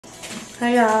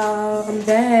Hey y'all, I'm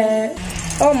back.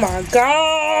 Oh my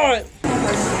god.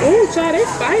 Ooh, child, they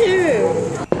fighting.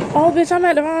 Oh, bitch, I'm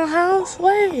at the wrong house.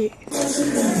 Wait.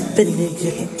 Take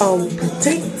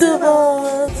the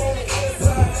bus.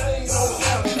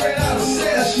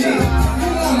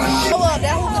 Oh, well,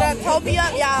 that hookah done told me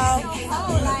up, y'all.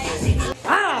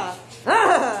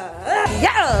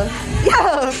 Yeah.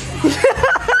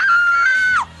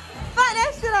 Fuck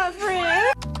that shit up,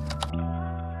 friend.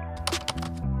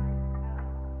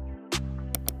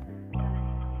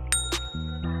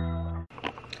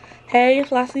 Hey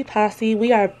Flossy Posse,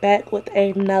 we are back with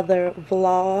another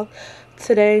vlog.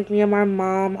 Today me and my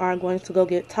mom are going to go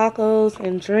get tacos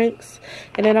and drinks,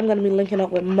 and then I'm going to be linking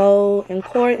up with Mo and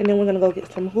Court, and then we're going to go get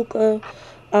some hookah.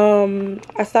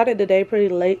 I started the day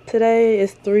pretty late today.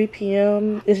 It's 3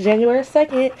 p.m. It's January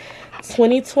 2nd,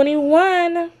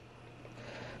 2021.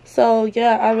 So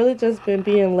yeah, I really just been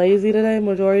being lazy today,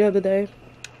 majority of the day.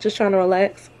 Just trying to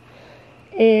relax.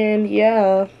 And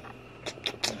yeah,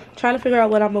 trying to figure out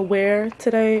what I'm gonna wear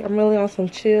today. I'm really on some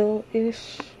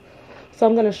chill-ish. So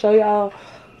I'm gonna show y'all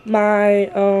my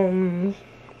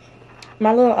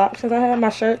my little options I have, my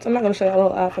shirts. I'm not gonna show y'all a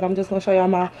little outfit. I'm just gonna show y'all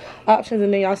my options,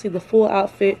 and then y'all see the full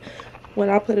outfit when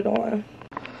I put it on.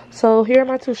 So here are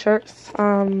my two shirts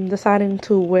I'm deciding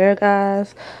to wear,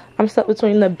 guys. I'm stuck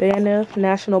between the Banff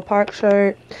National Park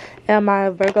shirt and my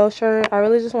Virgo shirt. I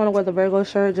really just want to wear the Virgo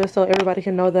shirt just so everybody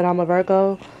can know that I'm a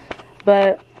Virgo.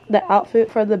 But the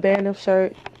outfit for the Banff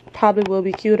shirt probably will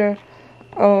be cuter.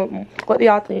 What do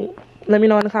y'all think? Let me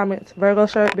know in the comments. Virgo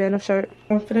shirt, Banff shirt.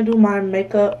 I'm finna do my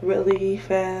makeup really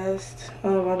fast.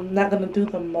 I'm not gonna do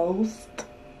the most,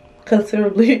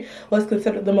 considerably what's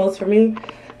considered the most for me.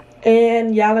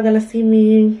 And y'all are gonna see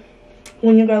me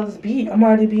when your girl is beat. I'm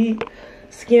already beat.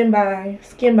 Skin by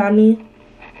me.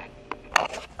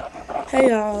 Hey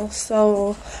y'all,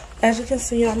 so as you can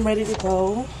see, I'm ready to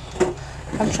go.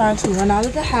 I'm trying to run out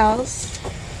of the house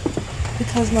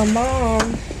because my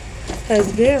mom has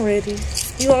been ready.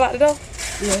 You gonna lock the door?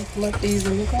 Yeah, left these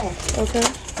in the car. Okay.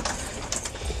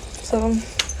 So,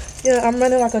 yeah, I'm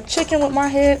running like a chicken with my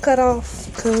head cut off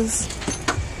because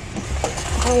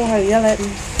I don't want her to yell at me.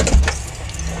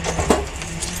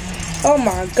 Oh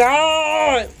my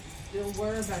God. Don't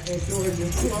worry about that door.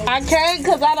 I can't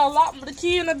because I done locked the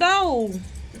key in the door.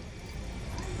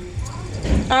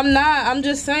 I'm not. I'm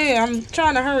just saying. I'm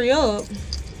trying to hurry up.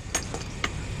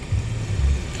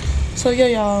 So, yeah,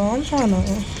 y'all. I'm trying to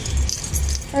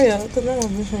hurry up because I'm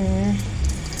over here.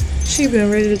 She been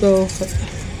ready to go.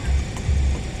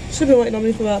 She been waiting on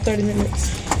me for about 30 minutes.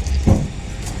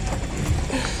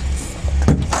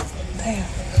 Damn.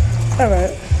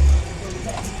 Alright.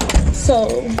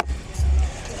 So,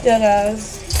 yeah,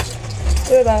 guys.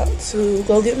 We're about to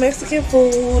go get Mexican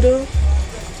food.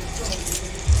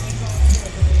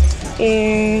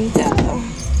 And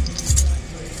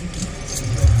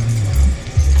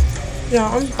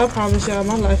yeah, I promise y'all,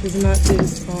 my life is not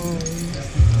this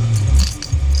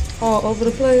all over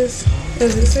the place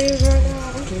as it seems right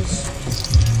now. I'm just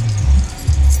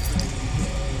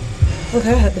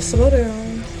okay. I had to slow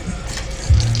down.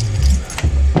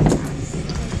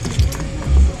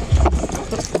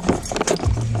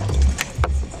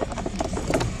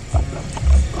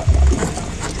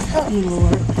 Help me,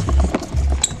 Lord.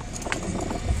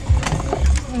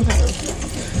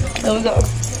 There we go.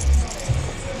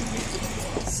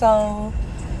 So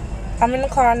I'm in the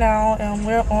car now and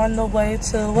we're on the way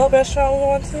to what restaurant we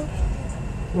going to?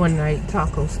 One night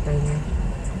taco stand.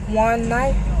 One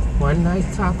night? One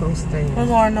night taco stand. We're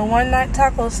going to one night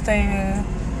taco stand.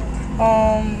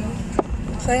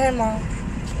 Say hey, Mom.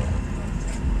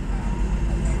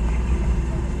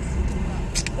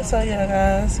 So yeah,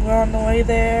 guys, we're on the way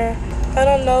there. I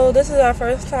don't know, this is our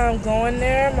first time going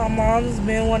there. My mom's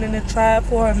been wanting to try it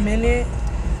for a minute.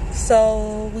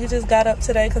 So we just got up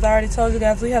today because I already told you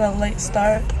guys we had a late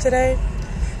start today.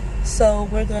 So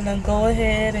we're going to go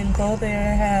ahead and go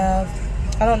there and have,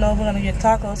 I don't know if we're going to get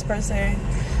tacos per se.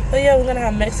 But yeah, we're going to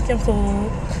have Mexican food.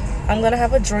 I'm going to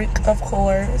have a drink, of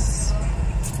course.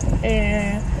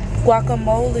 And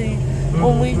guacamole.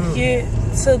 When we get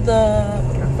to the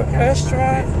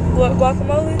restaurant, what,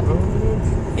 guacamole?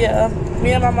 Yeah,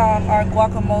 me and my mom are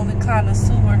guacamole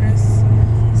connoisseurs.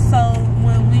 So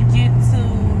when we get to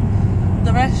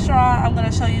the restaurant, I'm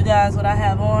gonna show you guys what I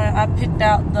have on. I picked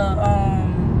out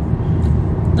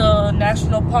the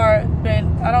national park, but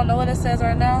I don't know what it says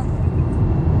right now.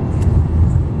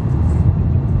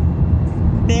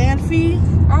 Banffy?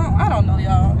 I don't know,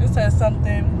 y'all. It says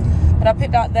something, but I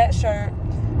picked out that shirt,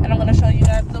 and I'm gonna show you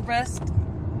guys the rest.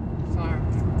 Sorry.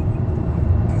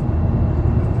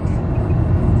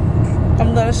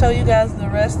 I'm gonna show you guys the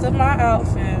rest of my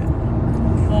outfit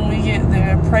when we get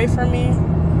there. Pray for me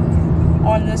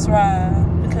on this ride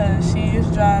because she is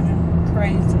driving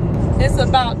crazy. It's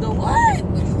about the what?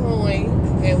 The coin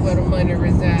and where the money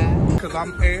resides. Cause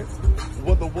I'm at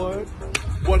what the what?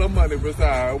 What the money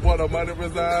reside? What the money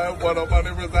reside? What the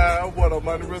money reside? What the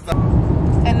money reside?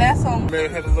 And that's on Man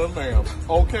had a little lamb.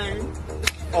 Okay.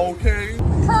 Okay.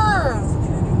 her.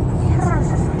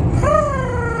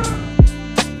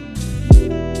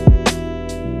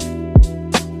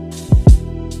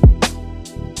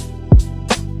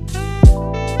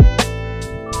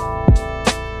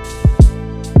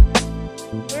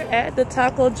 At the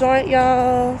taco joint,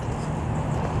 y'all.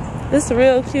 It's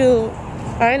real cute.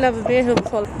 I ain't never been here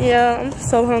before. Yeah, I'm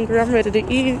so hungry. I'm ready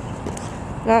to eat.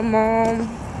 My mom,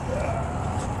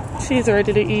 she's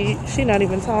ready to eat. She not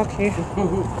even talking.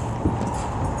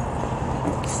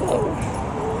 So,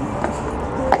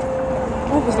 I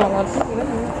hope it's not a lot of people in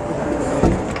here.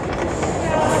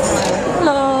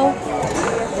 Hello.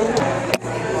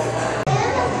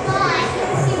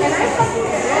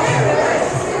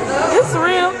 It's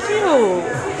real cute.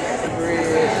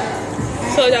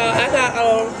 So y'all, I got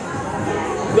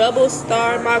Rebel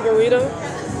Star Margarita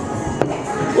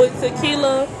with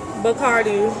tequila,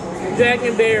 Bacardi,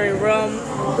 dragonberry, rum,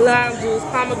 lime juice,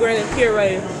 pomegranate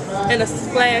puree, and a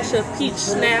splash of peach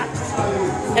schnapps.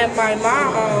 And my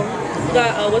mom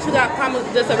got what you got?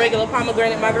 Just a regular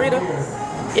pomegranate margarita.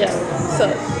 Yeah. So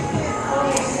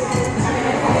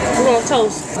we're gonna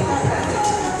toast.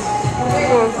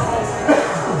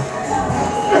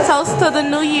 Toast to the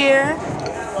new year.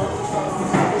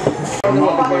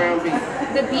 Ground beef.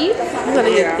 The beef? I'm gonna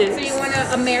get this. So you want an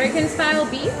American style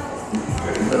beef?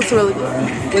 It's really good.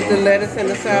 With the lettuce and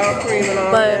the sour cream and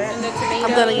all But that. And the tomato?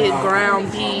 I'm gonna get ground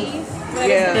beef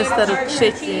Yeah. instead of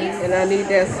chicken. And I need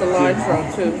that cilantro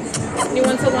too. You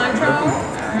want cilantro?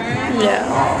 Alright. Yeah.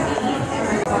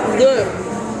 Good.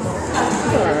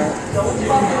 Alright.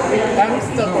 I'm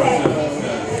stuck on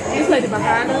This lady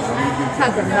behind us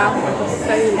has a mouth like a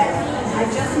sailor.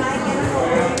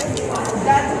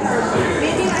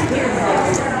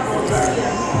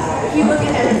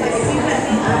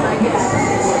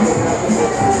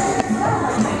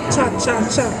 Cha cha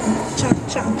cha cha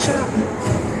cha cha.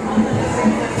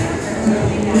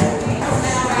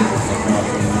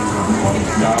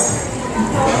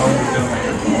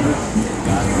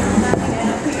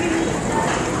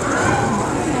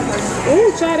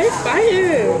 Ooh, child, they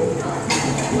fighting.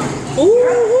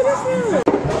 Ooh, who this is?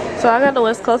 So I got the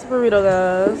West Coast burrito,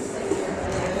 guys.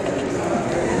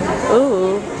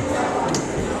 Ooh.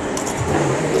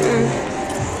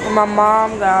 And my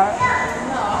mom got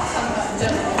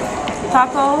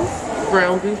tacos.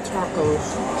 ground beef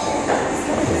tacos.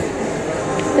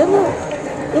 It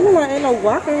look like ain't no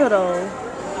guac in here though.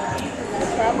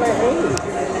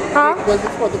 Huh? Was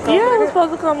it supposed to come Yeah, it was with it?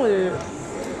 supposed to come with it.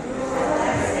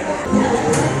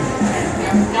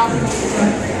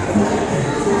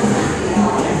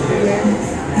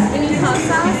 Any hot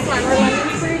sauce? Lime or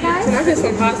lemon for you guys? Can I get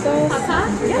some hot sauce? Hot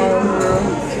sauce?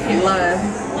 Yeah. Lime.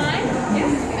 Lime?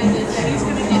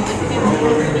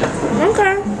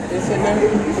 Okay. It's in there.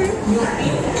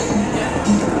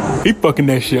 He fucking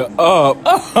that shit up.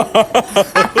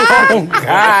 Oh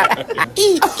God.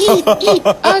 Eat,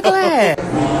 ugly.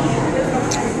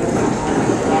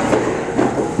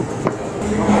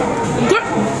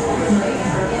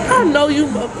 I know you.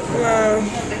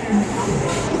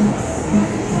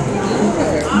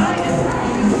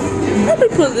 Let me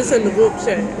put this in the group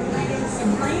chat.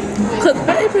 Cause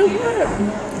baby, what?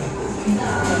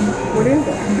 What is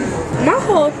it? My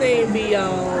whole thing be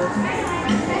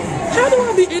how do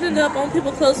I be ending up on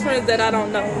people close friends that I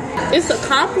don't know? It's a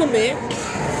compliment.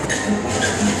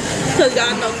 Cause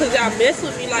y'all know, cause y'all mess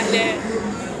with me like that.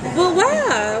 But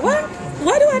why?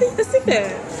 Why do I need to see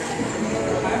that?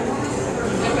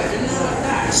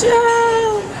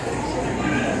 Child.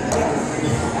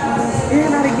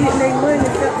 Everybody getting their money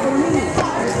except for me.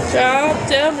 Child,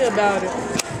 tell me about it.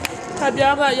 Have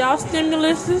y'all got y'all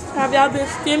stimuluses? Have y'all been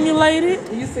stimulated?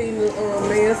 You seen the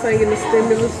man singing the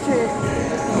stimulus check?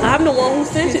 I'm the one who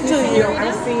sent it to you.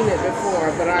 I've seen it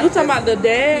before, but I You talking about the he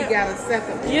dad? got a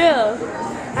second. Yeah.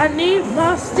 I need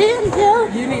my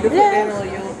stimulus. You need to put that on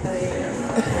your thing.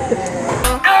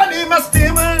 I need my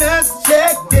stimulus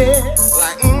check, yeah.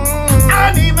 Like,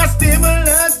 I need my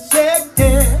stimulus check,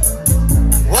 yeah.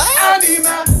 What? I need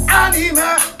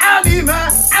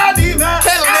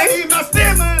my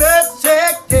stimulus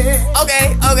check, yeah. Okay.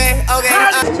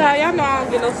 Child, y'all know I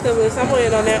don't get no stimulus. I'm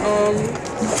waiting on that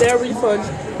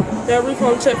that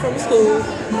refund check from school.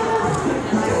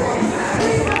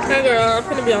 Hey girl, I'm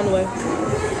finna be on the way.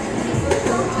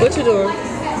 What you doing?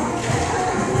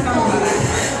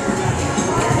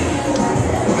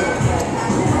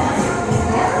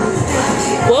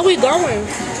 Where we going?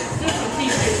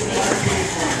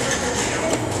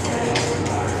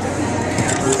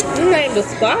 You named the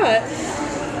spot.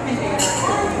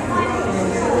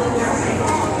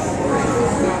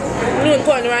 You in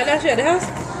Courtney right now? She at the house?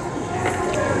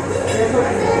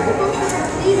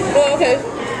 Oh, okay.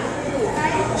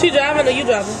 She driving or you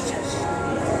driving?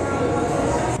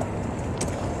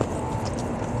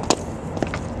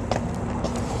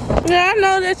 Yeah, I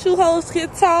know that you hoes can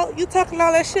talk. You talking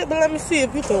all that shit, but let me see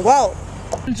if you can walk.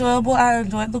 Enjoyable. I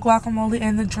enjoyed the guacamole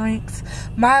and the drinks.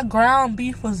 My ground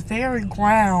beef was very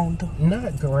ground.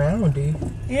 Not groundy.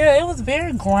 Yeah, it was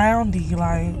very groundy,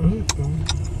 like.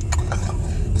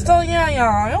 So yeah,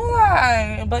 y'all, it was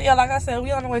alright. But yeah, like I said,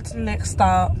 we on the way to the next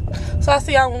stop. So I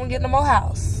see y'all when we get in the Mo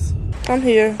house. I'm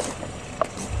here.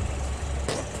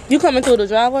 You coming through the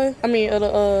driveway? I mean,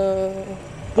 the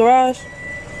garage?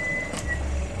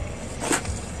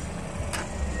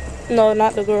 No,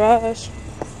 not the garage.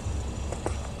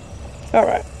 All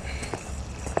right.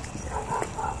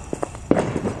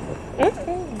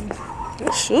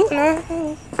 It's shooting out.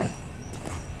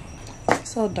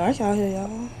 It's so dark out here,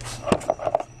 y'all.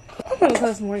 I'm gonna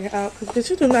put some working out because bitch,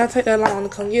 you do not take that long to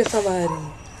come get somebody.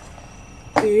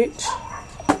 Bitch.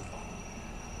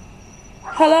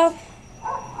 Hello?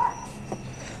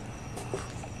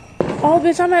 Oh,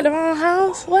 bitch, I'm at the wrong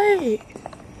house. Wait.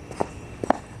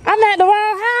 I'm at the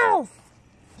wrong house.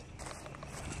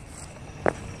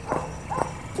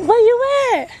 Where you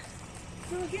at?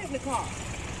 Get in the car.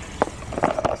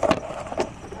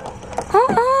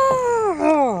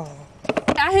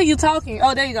 I hear you talking.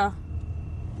 Oh, there you go.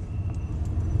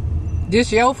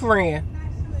 This your friend.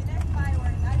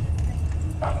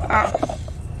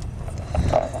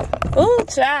 Ooh,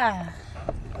 child.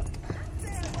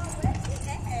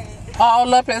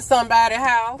 All up at somebody's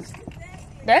house.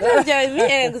 That just gave me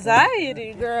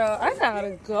anxiety, girl. I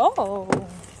gotta go.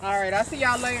 All right, I'll see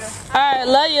y'all later. Alright,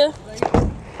 love you.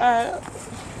 Alright.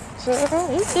 Girl,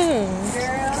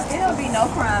 it'll be no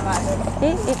crime out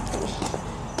here.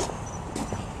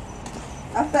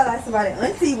 I felt like somebody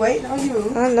auntie waiting on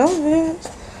you. I know, bitch.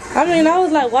 I mean, I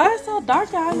was like, why is it so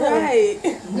dark out here? Right.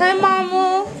 Hey,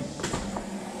 mama.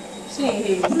 She ain't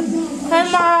here. Hey,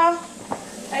 mom.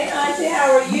 Hey, auntie,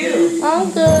 how are you?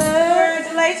 I'm good.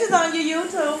 Congratulations on your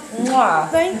YouTube. Mwah.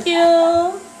 Thank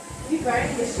you. You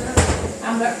burning this shirt.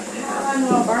 How do I know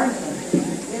I'm burning it?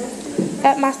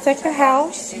 At my second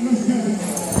house.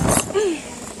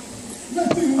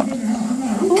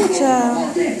 Ooh,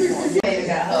 child. Hey,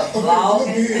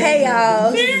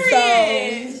 y'all.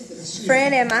 So,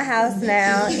 friend at my house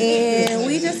now, and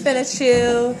we just finna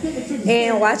chill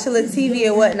and watch a little TV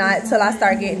and whatnot till I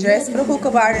start getting dressed for the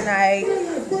hookah bar tonight.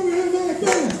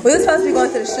 We were supposed to be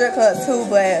going to the strip club too,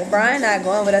 but Brian not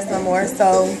going with us no more,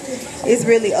 so it's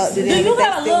really up to them if they still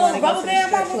want to go to the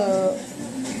strip club.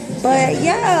 But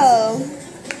yeah,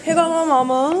 here go my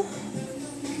mama.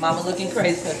 Mama looking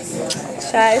crazy.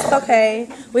 Child, it's okay.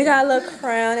 We got a little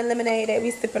Crown and lemonade that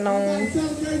we sipping on.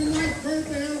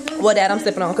 Well, that I'm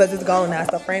sipping on because it's gone now,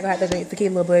 so Frank gonna have to drink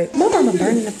tequila. But my mama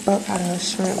burning the fuck out of her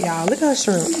shrimp, y'all. Look at her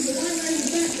shrimp.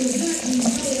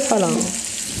 Hold on.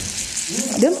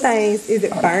 Them things is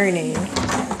it burning?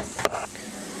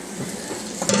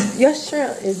 Your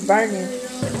shrimp is burning,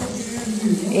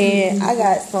 and I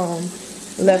got some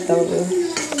leftover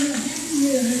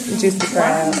juicy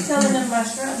crab. I'm telling them my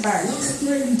shrimp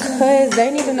burning. Cause they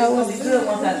need to know what's Good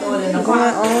once I throw it in the going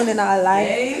on in our life.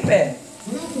 baby.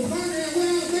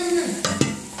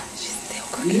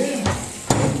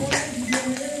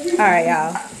 Alright,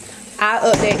 y'all.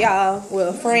 I'll update y'all. Well,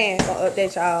 a friend will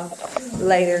update y'all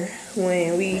later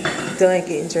when we done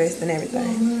getting dressed and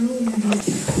everything.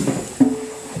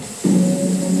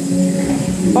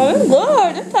 Oh, it's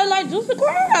good. It tastes like juicy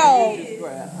crab.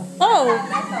 Oh,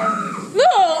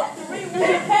 look.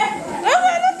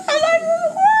 That tastes like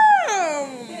juicy crab.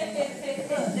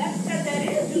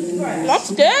 I'm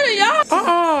scared of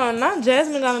y'all. Not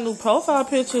Jasmine got a new profile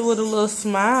picture with a little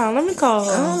smile. Let me call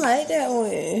her. I don't like that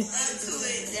one.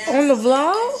 On the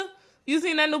vlog? You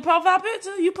seen that new profile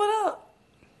picture you put up?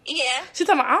 Yeah. She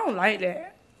talking about, I don't like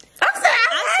that. I said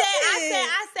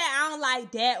I don't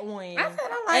like that one. I said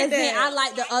I like that. I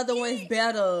like the other ones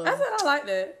better. I said I like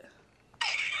that.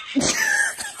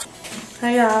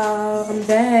 Hey y'all, I'm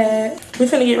back. We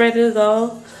finna get ready to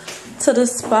go to the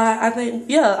spot. I think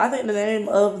the name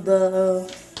of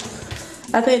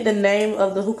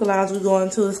the hookah lounge we're going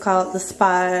to is called The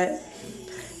Spot.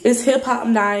 It's hip hop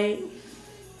night.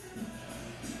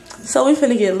 So we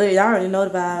finna get lit. Y'all already know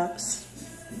the vibes.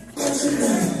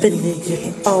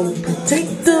 Unpredictable.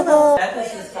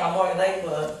 That's just from Morgan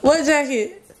Ladybug. What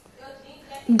jacket?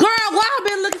 Girl, why I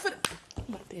been looking for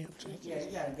my damn jacket? Yeah,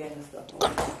 you gotta get this stuff.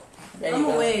 There you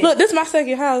go. Look, this is my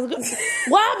second house.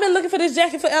 Why I been looking for this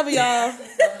jacket forever, y'all?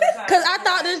 Cause I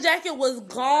thought this jacket was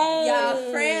gone.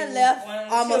 Y'all, friend left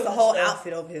almost a whole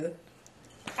outfit over here.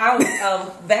 I was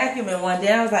vacuuming one day.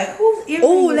 I was like, who's earring?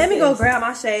 Ooh, let me go grab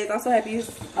my shades. I'm so happy I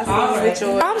see you with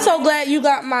yours. I'm so glad you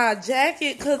got my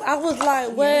jacket, cause I was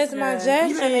like, where's my jacket?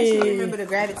 You better make sure you remember to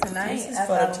grab it tonight. This is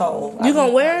for the toe. You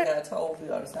gonna wear it? I got a toe for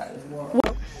you on the side of this world.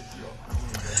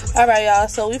 All right, y'all.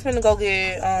 So we finna go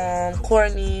get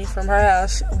Courtney from her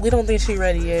house. We don't think she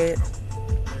ready yet.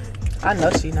 I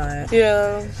know she not.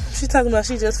 Yeah, she talking about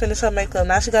she just finished her makeup.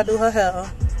 Now she gotta do her hair.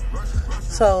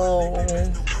 So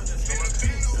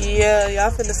yeah,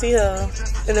 y'all finna see her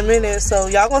in a minute. So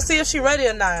y'all gonna see if she ready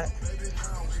or not.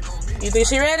 You think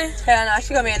she ready? Hell no,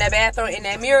 she gonna be in that bathroom in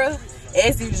that mirror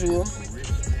as usual.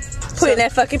 Putting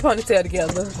that fucking ponytail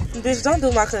together. Bitch, don't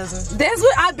do my cousin. That's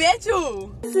what I bet you.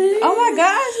 Oh my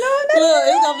gosh, no. Look,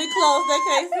 it's gonna be close. They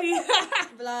can't see.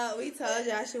 Vlog, we told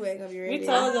y'all she wasn't gonna be ready. We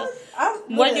told her.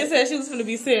 Morgan said she was gonna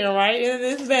be sitting right in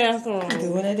this bathroom.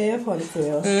 Doing a damn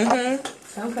ponytail.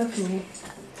 Mm-hmm. I'm confused.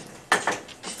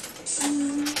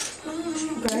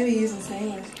 Girl, be using the same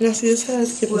one. Yeah, she just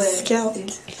has to get the scalp.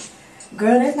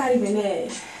 Girl, that's not even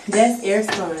that. That's air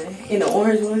spun in the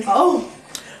orange one. Oh,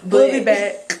 we'll be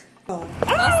back.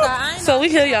 So we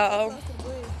here, y'all.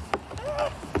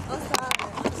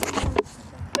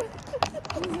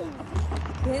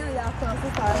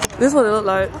 This is what it look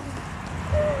like.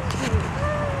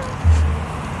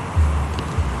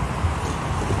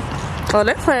 Oh,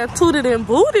 they playing Tooted and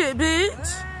Booted,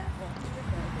 bitch.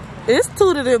 It's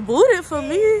Tooted and Booted for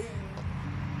me.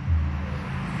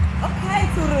 okay,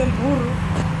 Tooted and Booted.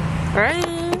 Right.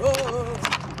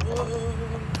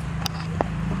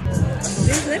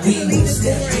 Let me leave this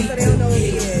boring so they don't know what it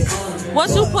is.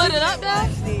 Once you put it up there?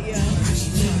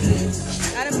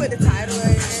 Yeah. I done put the title in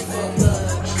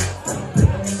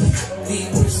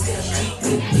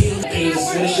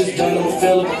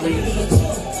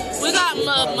We got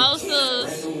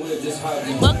mimosas.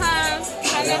 What kind?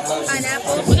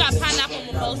 Pineapple. We got pineapple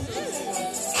mimosas.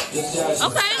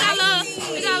 Okay,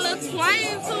 it got a little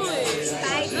twang to it.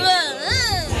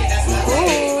 Ooh.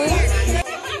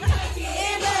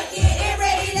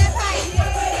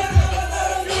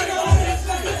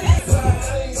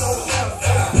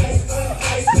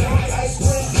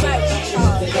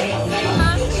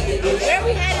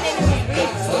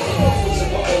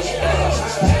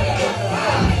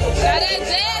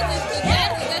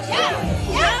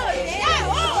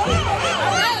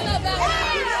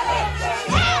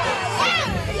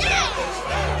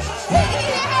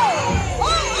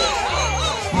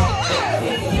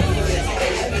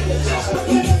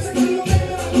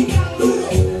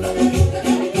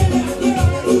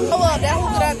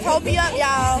 me up,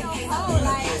 y'all.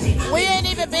 We ain't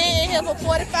even been in here for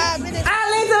 45 minutes.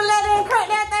 I need to let them crack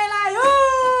that thing like,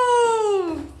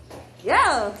 ooh.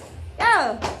 Yeah.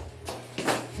 Yeah.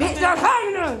 Bitch, I'm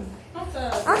tired.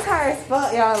 I'm tired as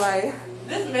fuck, y'all. Like,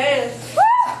 this mess.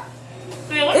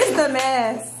 Man, it's the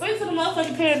mess. Wait till the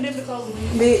motherfucking pandemic over.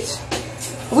 Bitch.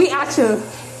 We out here.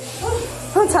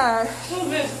 I'm tired. Oh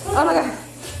my god.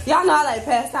 Y'all know I like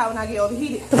pass out when I get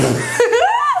overheated.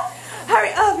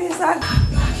 Hurry up, inside.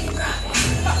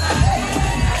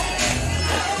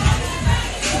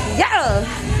 Yeah.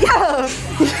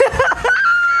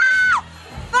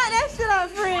 Fuck that shit up,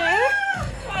 friend.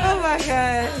 Oh my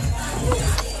god.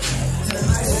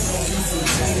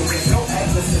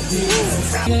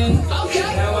 Okay.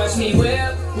 Now watch me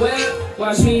whip.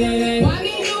 Watch me nay.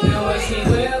 Now watch me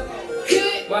whip.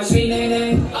 Watch me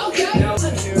nay. Okay.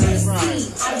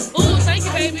 Ooh, thank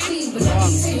you, baby.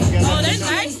 Oh, that's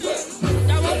nice.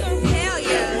 Y'all want some? Hell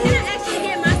yeah. Can I actually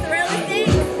get mozzarella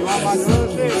sticks? You want mozzarella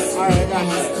sticks? All right, I got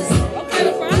it. Okay,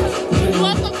 no problem. You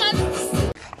want some, cousin?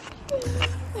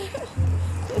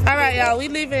 All right, y'all, we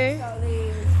leaving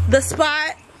the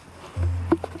spot.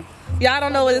 Y'all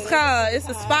don't know what it's called. It's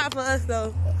a spot for us,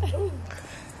 though.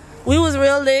 We was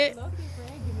real lit.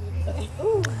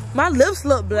 My lips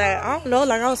look black. I don't know,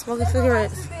 like I was smoking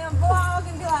cigarettes.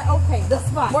 Okay, the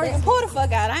spot. Morgan, pull the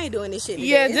fuck out. I ain't doing this shit today.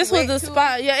 Yeah, this was the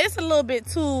spot. Yeah, it's a little bit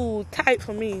too tight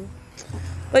for me.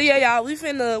 But yeah, y'all, we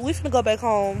finna go back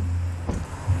home.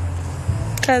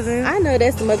 Cousin. I know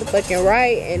that's the motherfucking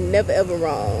right and never ever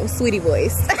wrong. Sweetie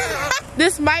voice.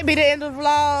 This might be the end of the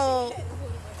vlog.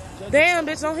 Damn,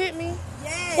 bitch, don't hit me.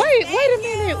 Yes, wait a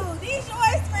minute. These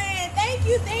yours, friend. Thank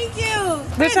you.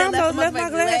 Bitch, I almost left my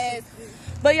glasses.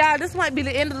 But y'all, this might be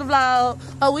the end of the vlog.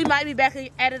 We might be back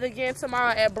at it again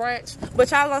tomorrow at brunch. But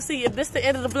y'all gonna see if this the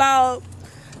end of the vlog.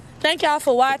 Thank y'all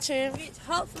for watching.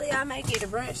 Hopefully I make it to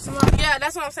brunch tomorrow. Yeah,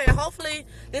 that's what I'm saying. Hopefully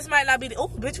this might not be the. Oh,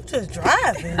 bitch, you just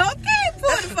driving. Okay,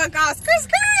 pull the fuck off.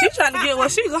 Skirt. She trying to get where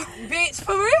she going. Bitch,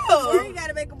 for real. You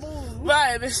gotta make a move.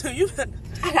 Right, bitch. You.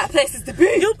 I got places to be.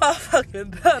 You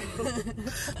motherfucking better.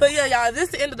 But yeah, y'all, this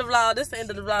the end of the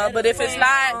vlog. But if it's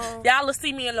not, y'all will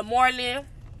see me in the morning.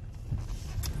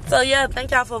 So yeah,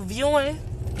 thank y'all for viewing.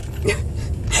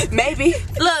 Maybe.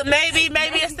 Look, maybe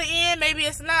it's the end, maybe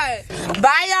it's not.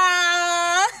 Bye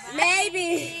y'all.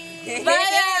 Maybe. Bye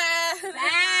y'all.